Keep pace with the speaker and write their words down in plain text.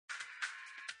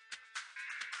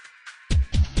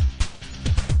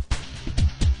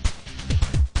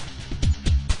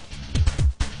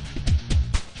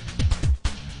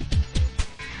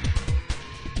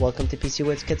welcome to PC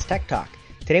Wiz Kids Tech Talk.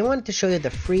 Today I wanted to show you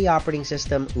the free operating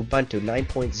system Ubuntu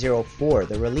 9.04,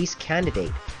 the release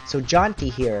candidate. So Jaunty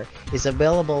here is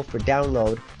available for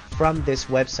download from this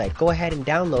website. Go ahead and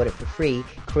download it for free,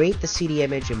 create the CD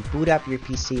image and boot up your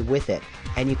PC with it.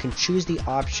 And you can choose the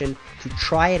option to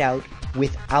try it out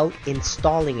without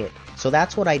installing it. So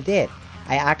that's what I did.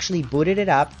 I actually booted it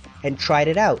up and tried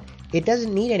it out. It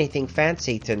doesn't need anything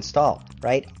fancy to install,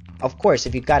 right? Of course,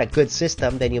 if you've got a good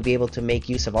system, then you'll be able to make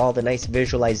use of all the nice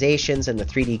visualizations and the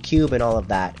 3D cube and all of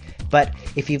that. But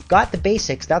if you've got the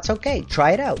basics, that's okay.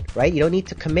 Try it out, right? You don't need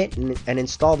to commit and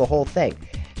install the whole thing.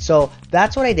 So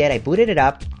that's what I did. I booted it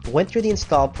up, went through the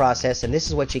install process, and this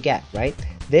is what you get, right?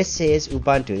 This is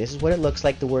Ubuntu. This is what it looks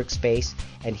like, the workspace.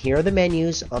 And here are the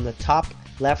menus on the top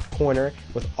left corner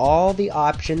with all the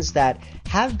options that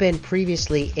have been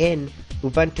previously in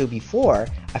Ubuntu before,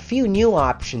 a few new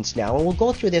options now, and we'll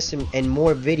go through this in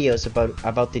more videos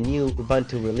about the new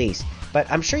Ubuntu release. But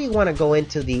I'm sure you want to go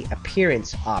into the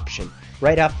appearance option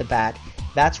right off the bat.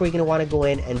 That's where you're going to want to go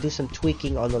in and do some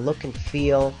tweaking on the look and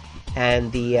feel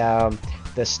and the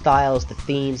styles, the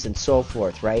themes, and so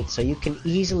forth, right? So you can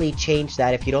easily change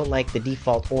that if you don't like the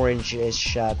default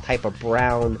orangish type of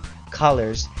brown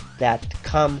colors that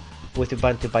come with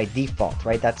Ubuntu by default,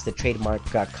 right? That's the trademark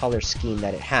color scheme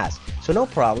that it has. So no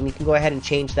problem, you can go ahead and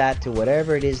change that to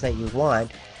whatever it is that you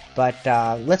want. But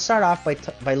let's start off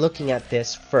by looking at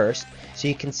this first, so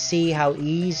you can see how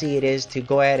easy it is to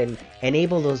go ahead and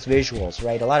enable those visuals,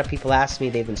 right? A lot of people ask me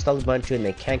they've installed Ubuntu and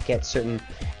they can't get certain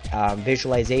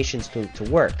visualizations to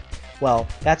work. Well,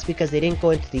 that's because they didn't go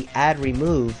into the add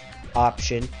remove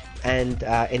option and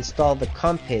install the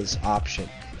compiz option.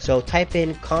 So type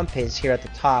in compiz here at the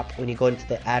top. When you go into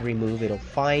the add remove, it'll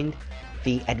find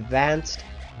the advanced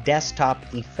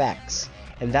desktop effects,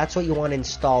 and that's what you want to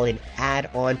install and add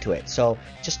onto it. So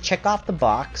just check off the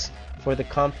box for the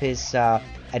compiz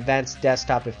advanced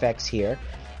desktop effects here,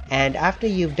 and after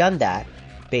you've done that,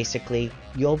 basically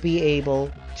you'll be able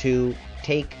to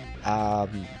take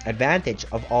advantage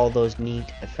of all those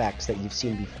neat effects that you've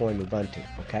seen before in Ubuntu.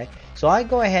 Okay, so I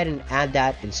go ahead and add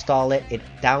that, install it. It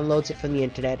downloads it from the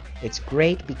internet. It's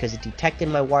great because it detected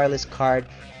my wireless card,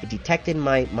 it detected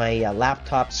my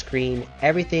laptop screen.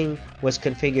 Everything was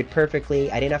configured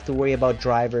perfectly. I didn't have to worry about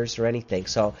drivers or anything.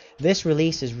 So this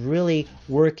release is really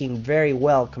working very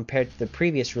well compared to the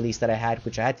previous release that I had,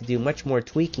 which I had to do much more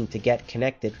tweaking to get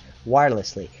connected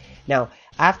wirelessly. Now,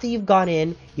 after you've gone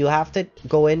in, you have to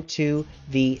go into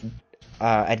the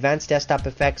advanced desktop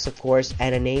effects, of course,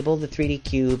 and enable the 3D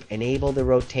cube, enable the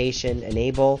rotation,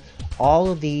 enable all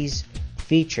of these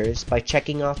features by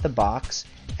checking off the box,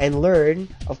 and learn,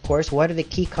 of course, what are the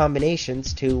key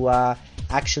combinations to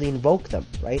actually invoke them,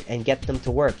 right, and get them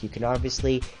to work. You can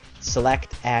obviously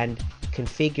select and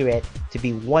configure it to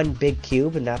be one big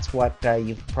cube, and that's what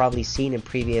you've probably seen in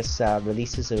previous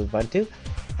releases of Ubuntu.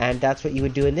 And that's what you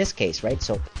would do in this case, right?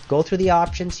 So go through the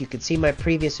options. You can see my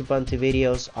previous Ubuntu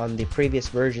videos on the previous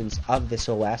versions of this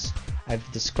OS.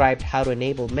 I've described how to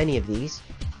enable many of these.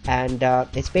 And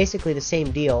it's basically the same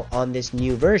deal on this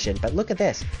new version. But look at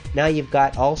this. Now you've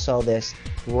got also this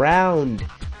round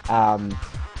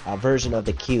version of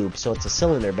the cube. So it's a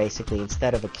cylinder basically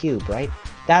instead of a cube, right?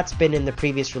 That's been in the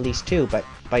previous release too, but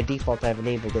by default I've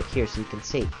enabled it here so you can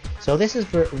see. So this is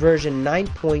version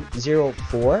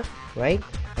 9.04, right?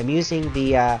 I'm using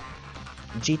the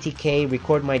GTK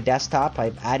record my desktop.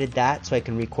 I've added that so I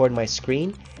can record my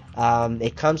screen.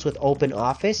 It comes with Open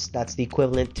Office. That's the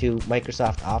equivalent to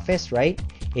Microsoft Office, right?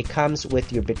 It comes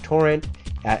with your BitTorrent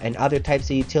and other types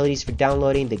of utilities for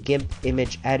downloading, the GIMP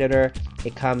image editor.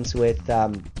 It comes with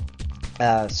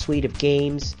a suite of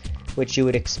games, which you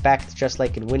would expect just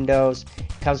like in Windows.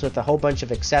 It comes with a whole bunch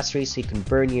of accessories so you can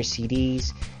burn your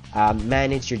CDs,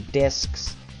 manage your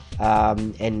disks,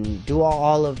 and do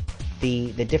all of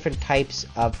the different types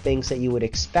of things that you would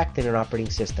expect in an operating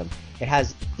system. It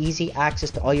has easy access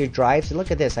to all your drives, and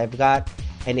look at this, I've got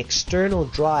an external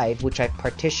drive which I've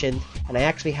partitioned, and I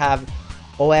actually have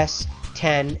OS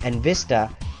 10 and Vista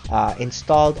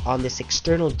installed on this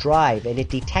external drive, and it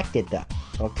detected them.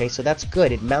 Okay, so that's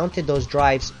good. It mounted those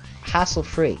drives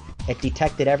hassle-free. It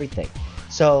detected everything.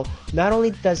 So not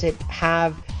only does it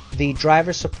have the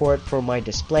driver support for my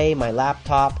display, my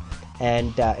laptop,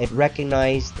 and it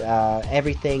recognized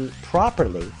everything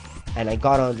properly, and I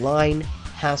got online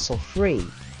hassle-free,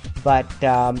 but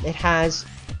it has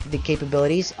the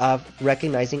capabilities of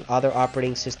recognizing other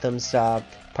operating systems,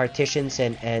 partitions,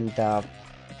 and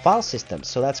file systems,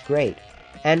 so that's great.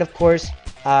 And of course,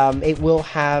 it will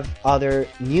have other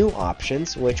new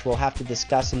options, which we'll have to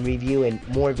discuss and review in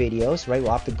more videos, right?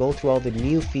 We'll have to go through all the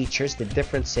new features, the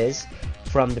differences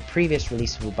from the previous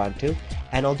release of Ubuntu,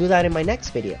 and I'll do that in my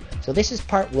next video. So this is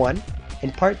part 1.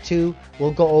 In part 2,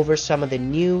 we'll go over some of the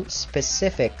new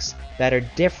specifics that are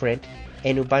different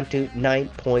in Ubuntu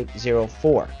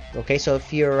 9.04. Okay, so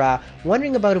if you're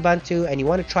wondering about Ubuntu and you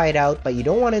want to try it out, but you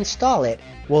don't want to install it,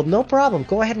 well, no problem.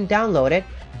 Go ahead and download it,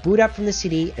 boot up from the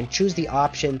CD, and choose the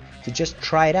option to just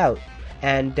try it out.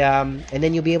 And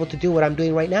then you'll be able to do what I'm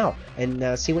doing right now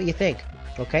and see what you think.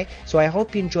 Okay, so I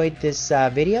hope you enjoyed this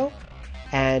video,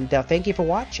 and thank you for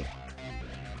watching.